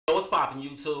What's poppin'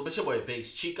 YouTube? It's your boy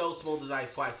Based Chiko, smooth as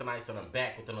ice, twice and ice, and I'm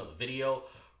back with another video.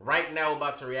 Right now, we're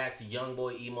about to react to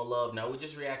Youngboy Emo Love. Now, we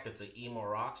just reacted to Emo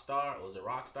Rockstar. Was it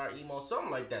Rockstar Emo? Something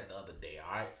like that the other day,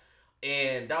 alright?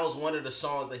 And that was one of the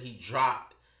songs that he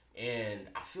dropped. And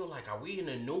I feel like, are we in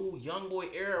a new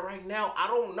Youngboy era right now? I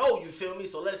don't know, you feel me?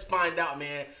 So let's find out,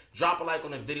 man. Drop a like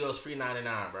on the video. It's free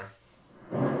 99, bro.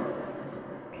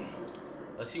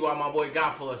 Let's see what my boy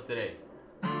got for us today.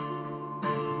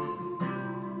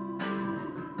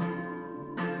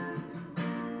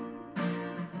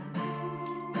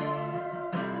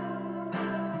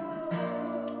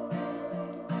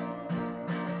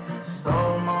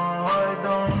 Stole my heart,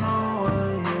 don't know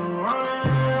where you run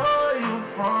or you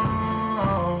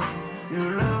from. You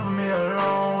left me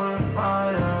alone with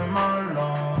fire in my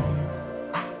lungs.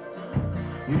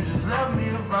 You just left me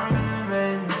to burn,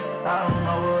 baby. I don't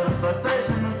know what a space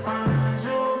station to find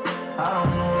you. I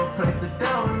don't know what place the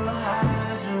devil will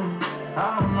hide you. I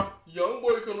don't know.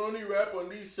 Youngboy can only rap on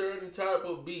these certain type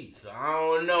of beats. I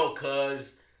don't know,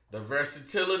 cuz the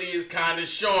versatility is kind of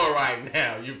showing right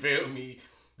now, you feel me?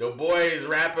 The boy is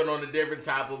rapping on a different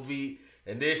type of beat,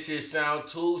 and this shit sound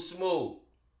too smooth.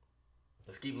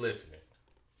 Let's keep listening.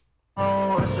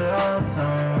 Oh, what should I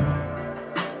turn?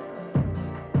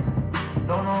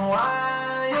 Don't know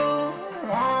why you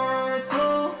want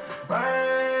to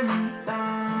burn me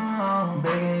down.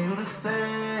 Begging you to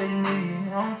save me,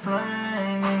 I'm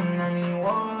flaming, I need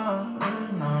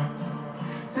water now.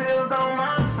 Tears down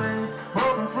my face,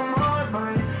 broken from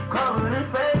heartbreak, covered in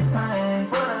face pain.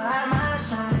 For the light my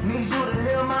shine, need you to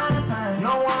heal my pain.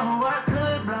 No one who I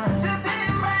could blame, just hit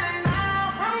burning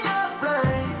down from your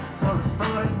flame. Told the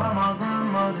stories by my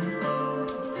grandmother.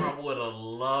 I would have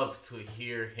loved to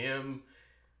hear him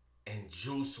and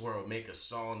Juice WRLD make a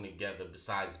song together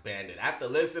besides Bandit. After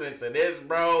listening to this,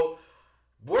 bro,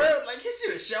 like he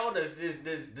should have shown us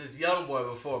this young boy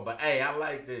before. But hey, I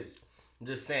like this. I'm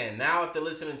just saying, now after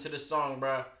listening to this song,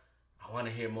 bro, I want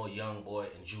to hear more Youngboy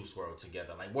and Juice WRLD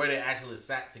together. Like where they actually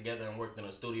sat together and worked in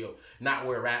a studio. Not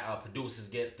where producers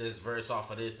get this verse off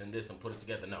of this and put it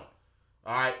together. No.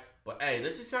 Alright? But hey,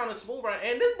 this is sounding smooth, right?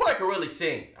 And this boy can really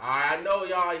sing. Alright? I know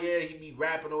y'all, yeah, he be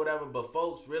rapping or whatever, but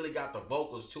folks really got the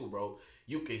vocals too, bro.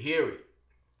 You can hear it.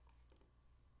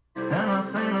 And I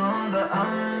seen her on the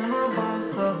iron about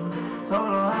something. Told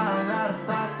her I gotta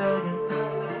stop thugging.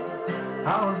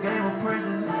 I was gave her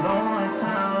precious, don't want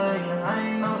time lately. I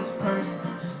ain't know this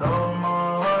person. Stole my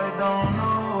heart, don't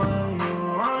know where you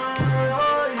run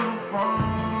or you from.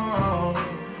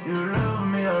 You left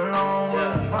me alone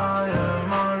with fire in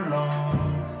my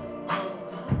lungs.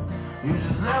 You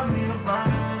just left me to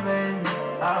burn, baby.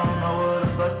 I don't know what a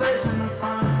space station to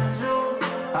find you.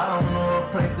 I don't know what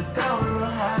place the devil will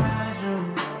hide you.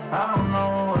 I don't know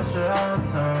what should I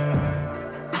turn.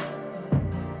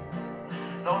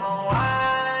 Don't know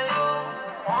why you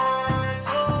want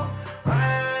to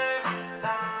burn me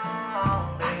down.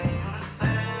 Begging you to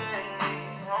save me,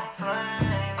 I'm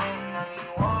flaming, I need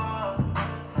water.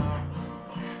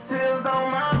 Tears down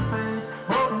my face,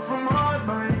 broken from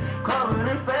heartbreak, covered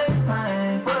in face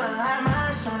pain. For the light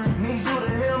my shine, need you to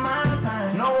heal my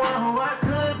pain. No one who I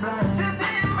could blame, just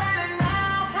hit burning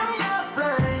down from your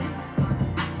flame.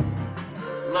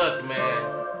 Look, man,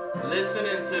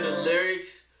 listening to the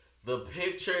lyrics, the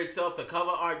picture itself, the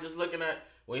cover art, just looking at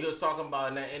when he was talking about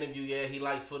in that interview, yeah, he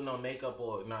likes putting on makeup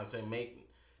or not saying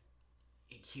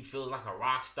he feels like a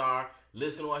rock star.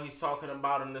 Listen to what he's talking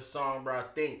about in this song, bro. I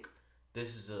think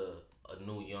this is a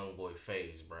new Youngboy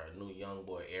phase, bro. A new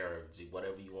Youngboy era,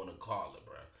 whatever you want to call it,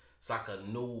 bro. It's like a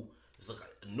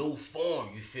new form,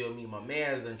 you feel me? My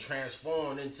man's then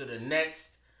transformed into the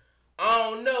next. I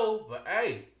don't know, but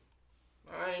hey,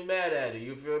 I ain't mad at it,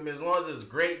 you feel me? As long as it's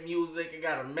great music, it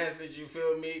got a message, you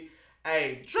feel me?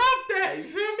 Hey, drop that, you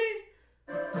feel me?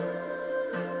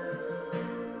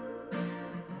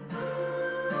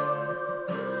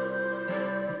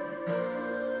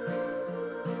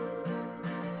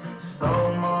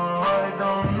 Stole my heart,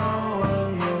 don't know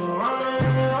where you run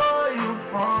or you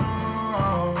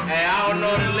from. Hey, I don't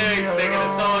know the lyrics, nigga. The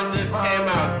song just came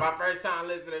out. It's my first time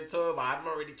listening to it, but I'm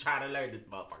already trying to learn this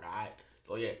motherfucker, alright?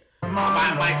 So yeah, I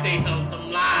might say some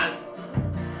lines.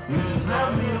 You just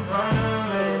left me to burn,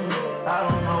 baby. I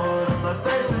don't know what a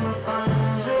space station to find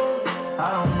you. I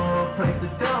don't know what place the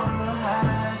devil will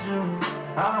hide you.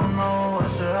 I don't know what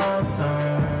should I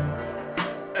turn.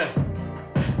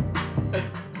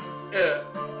 Yeah.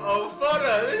 Oh,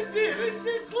 photo. This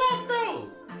shit slapped though.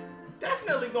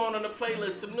 Definitely going on the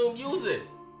playlist, some new music.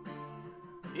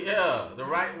 Yeah, the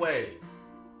right way.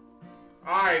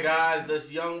 Alright guys,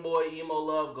 that's Youngboy Emo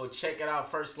Love. Go check it out.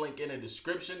 First link in the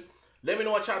description. Let me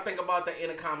know what y'all think about that in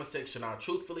the comment section. Now,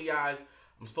 truthfully, guys,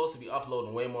 I'm supposed to be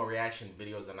uploading way more reaction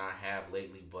videos than I have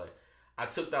lately, but I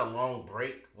took that long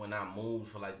break when I moved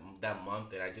for like that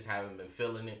month, and I just haven't been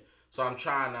feeling it. So I'm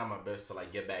trying now my best to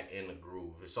like get back in the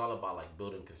groove. It's all about like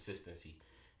building consistency,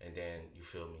 and then you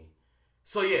feel me.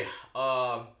 So yeah,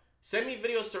 send me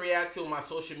videos to react to. My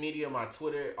social media, my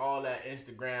Twitter, all that,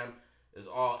 Instagram is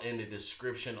all in the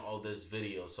description of this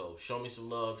video. So show me some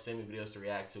love, send me videos to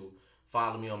react to.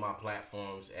 Follow me on my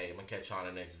platforms. Hey, I'm gonna catch y'all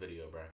in the next video, bro.